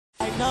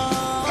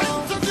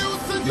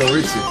Yo,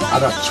 Richie, I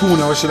that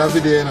tune I should have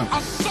video, you know.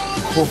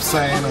 Cup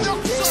sign, you know.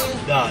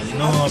 God,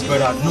 no,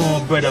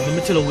 brother. Let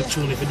me tell you what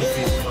tune if you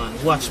defeat, man.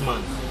 Watch,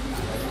 man.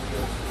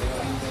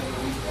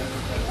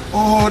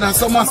 Oh, that's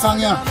some more song,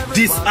 yeah.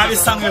 This is the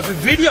song of the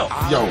video.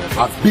 Yo,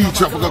 I beat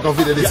you up for go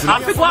video this. I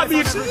think what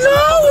beat?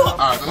 No!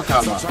 Alright, look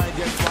at man.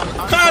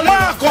 Call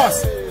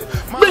Marcus!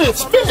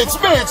 Bitch!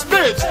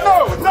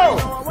 No!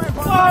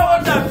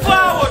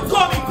 Forward,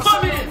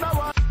 come in!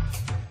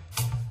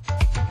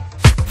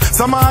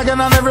 Some again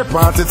on every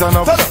party turn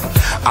up.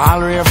 All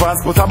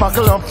ravers put a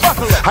buckle up.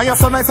 And you're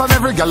so nice on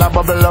every girl a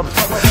bubble up.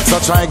 So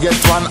try get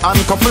one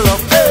and couple up.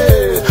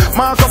 Hey,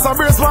 Marcus a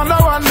brace one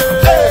one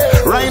day.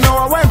 Hey, right now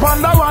I wipe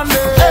on the one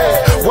day.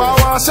 Hey,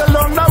 wow, shell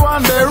on the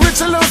one day.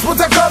 Rich loose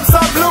put a cups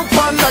up. Look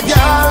Pon Da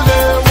Gyal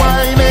Deh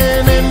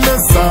whining in the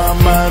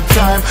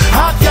summertime.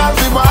 Hot girl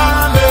we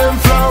want them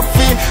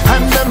fluffy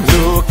and them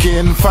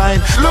looking fine.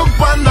 Look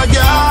Pon Da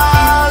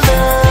Gyal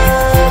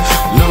Deh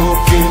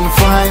looking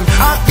fine.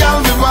 Hot girl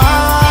we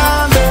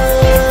want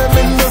them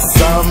in the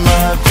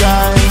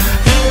summertime.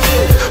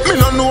 Me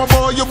no know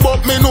about you,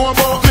 but me know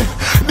about me.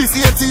 This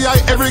ATI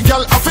every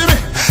girl after me.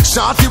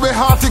 Shorty way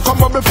hearty come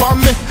bubble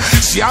pon me.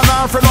 She and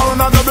her friend all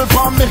on a double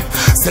pon me.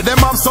 Say them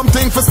have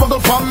something for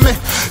smuggle pon me.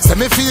 Say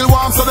me feel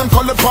warm so them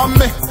call it pon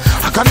me.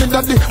 I can need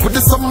daddy with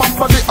this some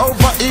body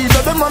over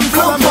either them run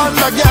flow. Pon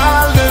Da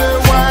Gyal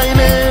Deh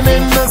whining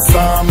in the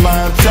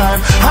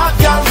summertime. Hot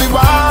girl we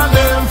want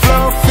them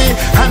fluffy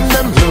and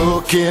them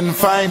looking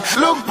fine.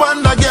 Look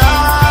Pon Da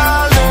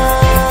Gyal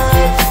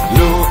Deh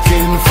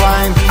looking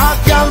fine. Hot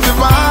girl we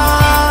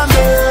want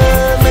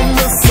them in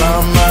the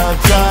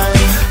summertime.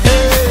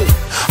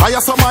 I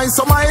have some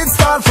it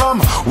start from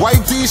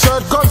white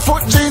t-shirt, cut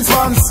foot, jeans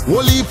pants.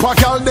 Woolly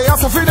pack all day,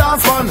 so fi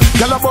dance fun.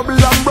 Girl a bubble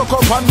and broke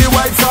up on the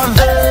white sun.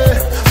 Hey,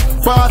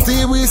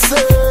 party we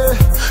say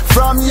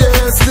from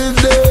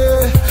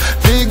yesterday.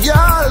 The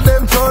girl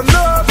them turn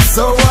up,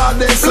 so what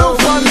they so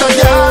Pon Da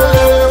Gyal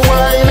Deh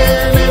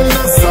whining in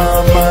the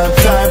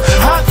summertime.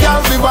 Hot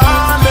girl we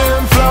want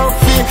them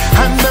fluffy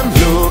and them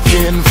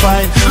looking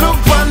fine. Look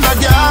Pon Da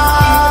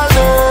Gyal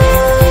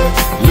Deh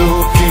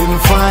looking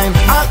fine.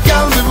 Hot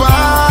girl we want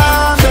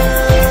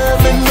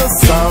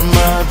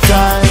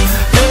summertime.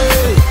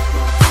 Hey,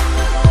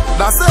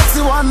 that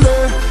sexy one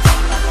day,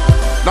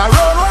 that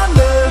roll one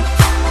day,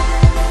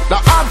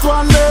 that hot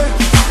one day,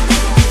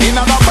 in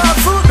a bad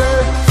food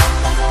day.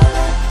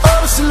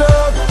 Oh,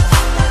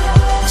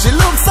 she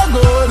looks so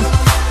good.